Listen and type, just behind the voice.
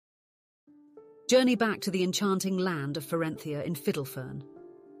Journey back to the enchanting land of Ferenthia in Fiddlefern.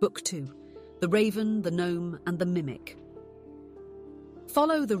 Book 2. The Raven, the Gnome, and the Mimic.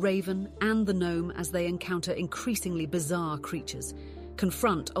 Follow the Raven and the Gnome as they encounter increasingly bizarre creatures,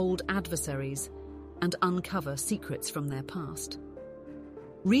 confront old adversaries, and uncover secrets from their past.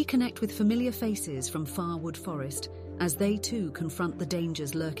 Reconnect with familiar faces from Farwood Forest as they too confront the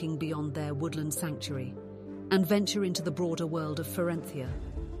dangers lurking beyond their woodland sanctuary, and venture into the broader world of Ferenthia.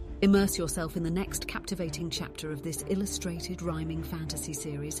 Immerse yourself in the next captivating chapter of this illustrated rhyming fantasy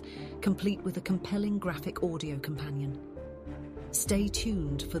series, complete with a compelling graphic audio companion. Stay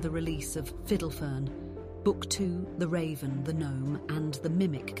tuned for the release of Fiddlefern, Book 2, The Raven, the Gnome, and the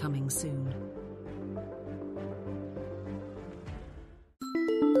Mimic coming soon.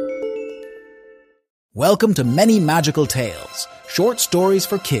 Welcome to Many Magical Tales, short stories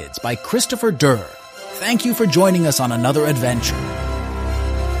for kids by Christopher Durr. Thank you for joining us on another adventure.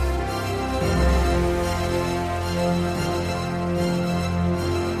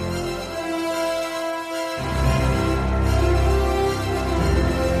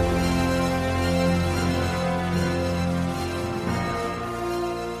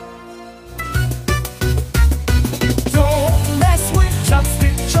 Don't mess with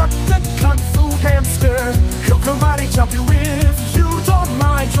Chopstick Chuck, the Kung Fu Hamster. He'll karate chop you if you don't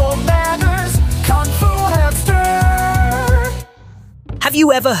mind your manners. Kung Fu Hamster. Have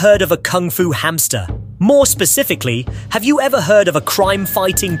you ever heard of a Kung Fu Hamster? More specifically, have you ever heard of a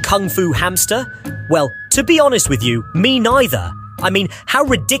crime-fighting Kung Fu Hamster? Well, to be honest with you, me neither. I mean, how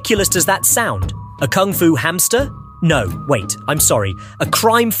ridiculous does that sound? A Kung Fu Hamster? No, wait, I'm sorry. A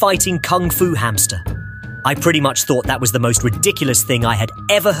crime-fighting Kung Fu Hamster. I pretty much thought that was the most ridiculous thing I had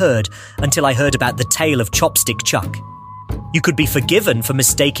ever heard until I heard about the tale of Chopstick Chuck. You could be forgiven for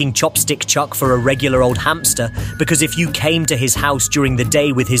mistaking Chopstick Chuck for a regular old hamster because if you came to his house during the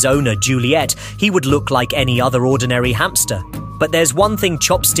day with his owner, Juliet, he would look like any other ordinary hamster. But there's one thing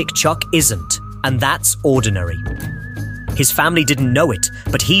Chopstick Chuck isn't, and that's ordinary. His family didn't know it,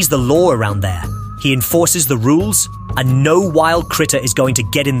 but he's the law around there. He enforces the rules, and no wild critter is going to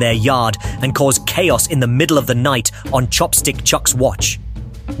get in their yard and cause chaos in the middle of the night on Chopstick Chuck's watch.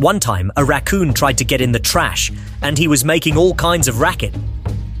 One time, a raccoon tried to get in the trash, and he was making all kinds of racket.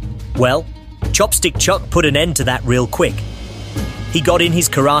 Well, Chopstick Chuck put an end to that real quick. He got in his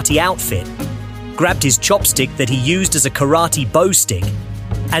karate outfit, grabbed his chopstick that he used as a karate bow stick,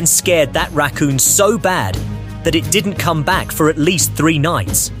 and scared that raccoon so bad that it didn't come back for at least 3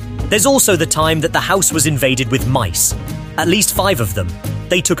 nights. There's also the time that the house was invaded with mice. At least 5 of them.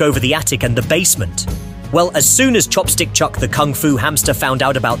 They took over the attic and the basement. Well, as soon as Chopstick Chuck the Kung Fu Hamster found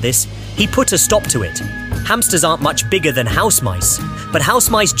out about this, he put a stop to it. Hamsters aren't much bigger than house mice, but house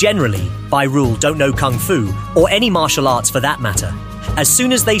mice generally, by rule, don't know Kung Fu, or any martial arts for that matter. As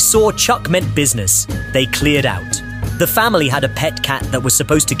soon as they saw Chuck meant business, they cleared out. The family had a pet cat that was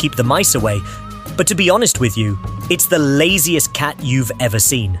supposed to keep the mice away, but to be honest with you, it's the laziest cat you've ever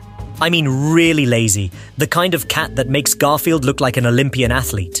seen. I mean really lazy, the kind of cat that makes Garfield look like an Olympian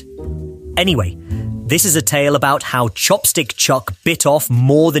athlete. Anyway, this is a tale about how Chopstick Chuck bit off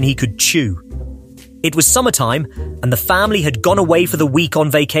more than he could chew. It was summertime, and the family had gone away for the week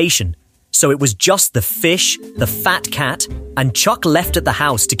on vacation, so it was just the fish, the fat cat, and Chuck left at the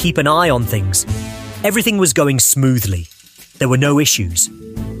house to keep an eye on things. Everything was going smoothly. There were no issues.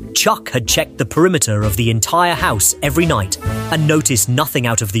 Chuck had checked the perimeter of the entire house every night and noticed nothing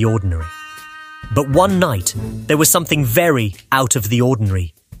out of the ordinary. But one night, there was something very out of the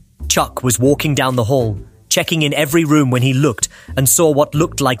ordinary. Chuck was walking down the hall, checking in every room when he looked and saw what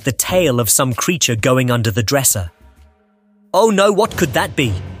looked like the tail of some creature going under the dresser. Oh no, what could that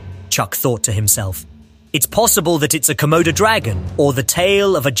be? Chuck thought to himself. It's possible that it's a Komodo dragon or the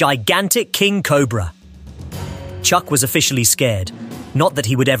tail of a gigantic king cobra. Chuck was officially scared. Not that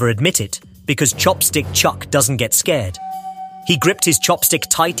he would ever admit it, because Chopstick Chuck doesn't get scared. He gripped his chopstick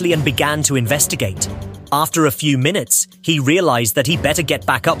tightly and began to investigate. After a few minutes, he realized that he better get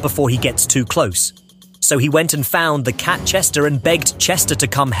back up before he gets too close. So he went and found the cat Chester and begged Chester to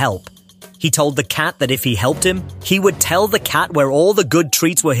come help. He told the cat that if he helped him, he would tell the cat where all the good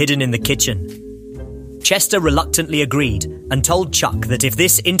treats were hidden in the kitchen. Chester reluctantly agreed and told Chuck that if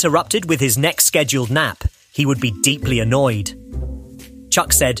this interrupted with his next scheduled nap, he would be deeply annoyed.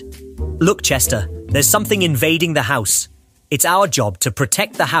 Chuck said, "Look, Chester, there's something invading the house. It's our job to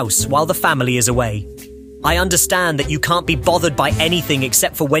protect the house while the family is away. I understand that you can't be bothered by anything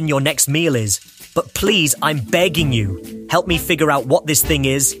except for when your next meal is, but please, I'm begging you, help me figure out what this thing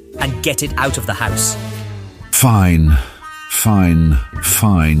is and get it out of the house." Fine,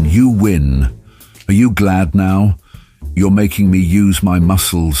 you win. Are you glad now? You're making me use my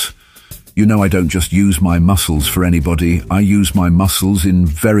muscles. You know I don't just use my muscles for anybody. I use my muscles in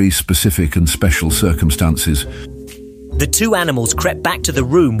very specific and special circumstances. The two animals crept back to the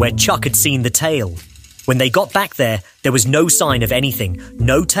room where Chuck had seen the tail. When they got back there was no sign of anything.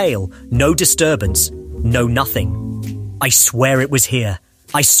 No tail, no disturbance, no nothing. I swear it was here.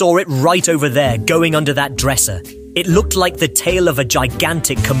 I saw it right over there, going under that dresser. It looked like the tail of a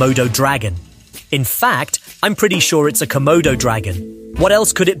gigantic Komodo dragon. In fact, I'm pretty sure it's a Komodo dragon. What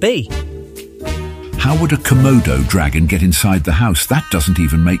else could it be? How would a Komodo dragon get inside the house? That doesn't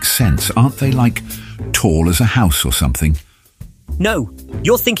even make sense. Aren't they, like, tall as a house or something? No,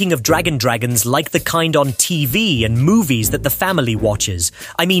 you're thinking of dragons like the kind on TV and movies that the family watches.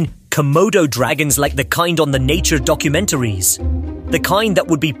 I mean, Komodo dragons like the kind on the nature documentaries. The kind that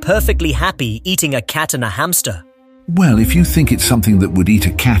would be perfectly happy eating a cat and a hamster. Well, if you think it's something that would eat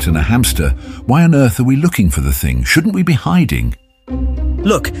a cat and a hamster, why on earth are we looking for the thing? Shouldn't we be hiding?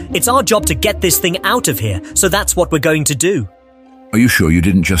 Look, it's our job to get this thing out of here, so that's what we're going to do. Are you sure you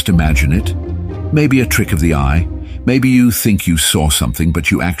didn't just imagine it? Maybe a trick of the eye? Maybe you think you saw something, but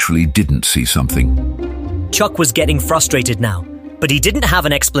you actually didn't see something. Chuck was getting frustrated now, but he didn't have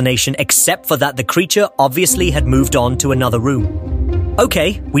an explanation except for that the creature obviously had moved on to another room.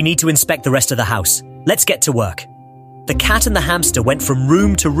 Okay, we need to inspect the rest of the house. Let's get to work. The cat and the hamster went from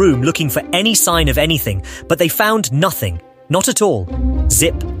room to room looking for any sign of anything, but they found nothing. Not at all.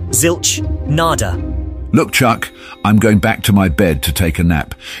 Zip, zilch, nada. Look, Chuck, I'm going back to my bed to take a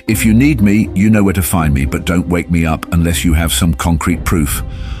nap. If you need me, you know where to find me, but don't wake me up unless you have some concrete proof.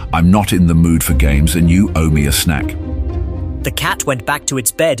 I'm not in the mood for games and you owe me a snack. The cat went back to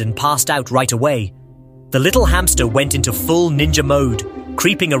its bed and passed out right away. The little hamster went into full ninja mode,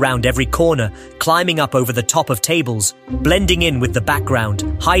 creeping around every corner, climbing up over the top of tables, blending in with the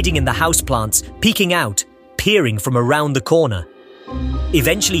background, hiding in the houseplants, peeking out, peering from around the corner.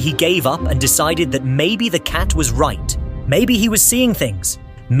 Eventually he gave up and decided that maybe the cat was right. Maybe he was seeing things.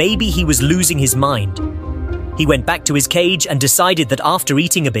 Maybe he was losing his mind. He went back to his cage and decided that after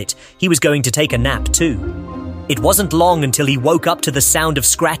eating a bit, he was going to take a nap too. It wasn't long until he woke up to the sound of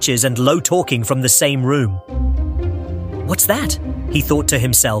scratches and low talking from the same room. What's that? He thought to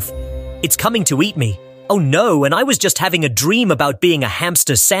himself. It's coming to eat me. Oh no, and I was just having a dream about being a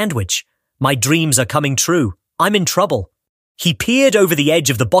hamster sandwich. My dreams are coming true. I'm in trouble. He peered over the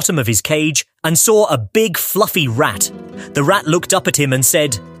edge of the bottom of his cage and saw a big fluffy rat. The rat looked up at him and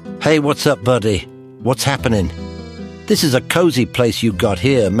said, "Hey, what's up, buddy? What's happening? This is a cozy place you got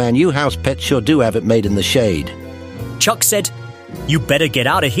here, man. You house pets sure do have it made in the shade." Chuck said, "You better get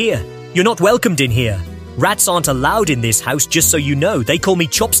out of here. You're not welcomed in here. Rats aren't allowed in this house, just so you know. They call me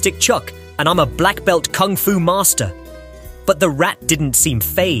Chopstick Chuck, and I'm a black belt kung fu master." But the rat didn't seem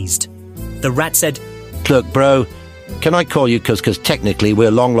fazed. The rat said, "Look, bro, can I call you cause technically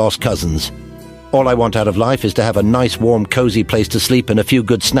we're long-lost cousins. All I want out of life is to have a nice, warm, cozy place to sleep and a few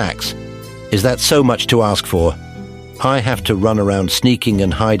good snacks. Is that so much to ask for? I have to run around sneaking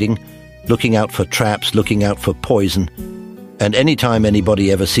and hiding, looking out for traps, looking out for poison. And anytime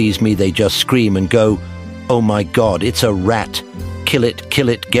anybody ever sees me, they just scream and go, 'Oh my God, it's a rat. Kill it,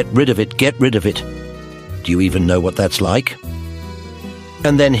 get rid of it, get rid of it.' Do you even know what that's like?"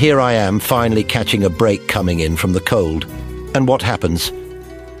 And then here I am, finally catching a break coming in from the cold. And what happens?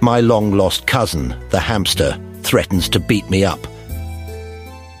 My long-lost cousin, the hamster, threatens to beat me up.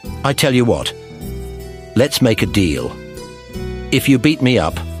 I tell you what, let's make a deal. If you beat me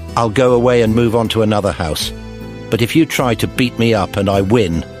up, I'll go away and move on to another house. But if you try to beat me up and I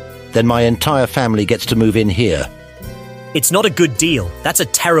win, then my entire family gets to move in here. It's not a good deal. That's a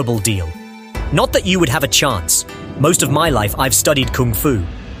terrible deal. Not that you would have a chance. Most of my life I've studied Kung Fu.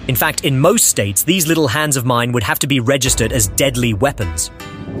 In fact, in most states, these little hands of mine would have to be registered as deadly weapons.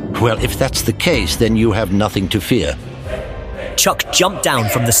 Well, if that's the case, then you have nothing to fear. Chuck jumped down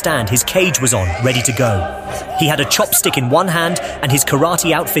from the stand his cage was on, ready to go. He had a chopstick in one hand and his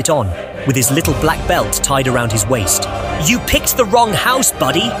karate outfit on, with his little black belt tied around his waist. "You picked the wrong house,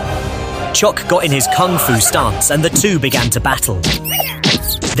 buddy!" Chuck got in his kung fu stance and the two began to battle.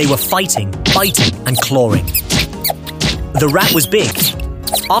 They were fighting, biting and clawing. The rat was big.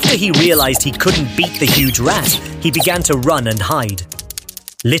 After he realized he couldn't beat the huge rat, he began to run and hide.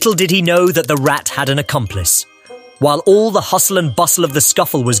 Little did he know that the rat had an accomplice. While all the hustle and bustle of the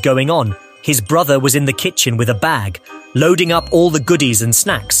scuffle was going on, his brother was in the kitchen with a bag, loading up all the goodies and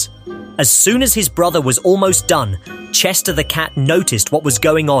snacks. As soon as his brother was almost done, Chester the cat noticed what was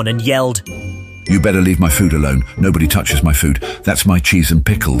going on and yelled, "You better leave my food alone. Nobody touches my food. That's my cheese and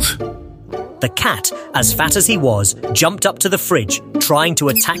pickles." The cat, as fat as he was, jumped up to the fridge, trying to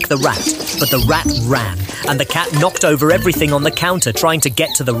attack the rat, but the rat ran, and the cat knocked over everything on the counter trying to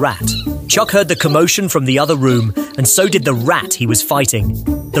get to the rat. Chuck heard the commotion from the other room, and so did the rat he was fighting.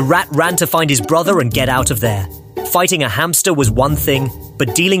 The rat ran to find his brother and get out of there. Fighting a hamster was one thing,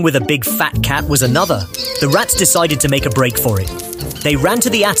 but dealing with a big fat cat was another. The rats decided to make a break for it. They ran to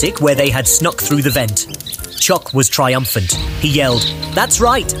the attic where they had snuck through the vent. Chuck was triumphant. He yelled, "That's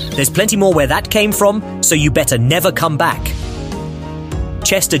right, there's plenty more where that came from, so you better never come back."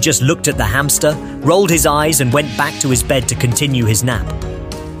 Chester just looked at the hamster, rolled his eyes and went back to his bed to continue his nap.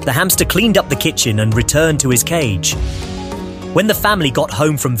 The hamster cleaned up the kitchen and returned to his cage. When the family got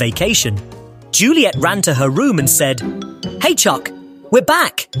home from vacation, Juliet ran to her room and said, "Hey Chuck, we're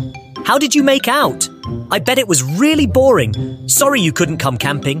back. How did you make out? I bet it was really boring. Sorry you couldn't come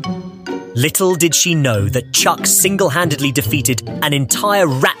camping." Little did she know that Chuck single-handedly defeated an entire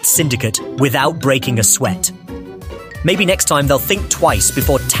rat syndicate without breaking a sweat. Maybe next time they'll think twice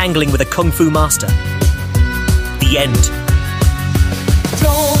before tangling with a kung fu master. The end.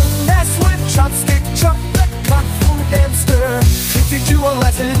 Don't mess with Chopstick Chuck, the Kung Fu Hamster. If you do a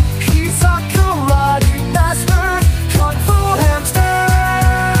lesson, he's a karate master. Kung Fu Hamster.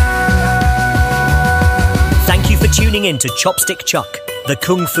 Thank you for tuning in to Chopstick Chuck, the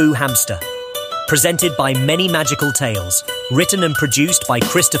Kung Fu Hamster. Presented by Many Magical Tales. Written and produced by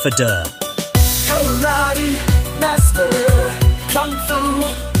Christopher Durr. Karate master, Kung Fu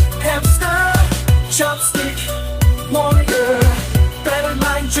Hamster, Chopstick warrior. Better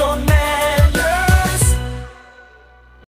mind your man.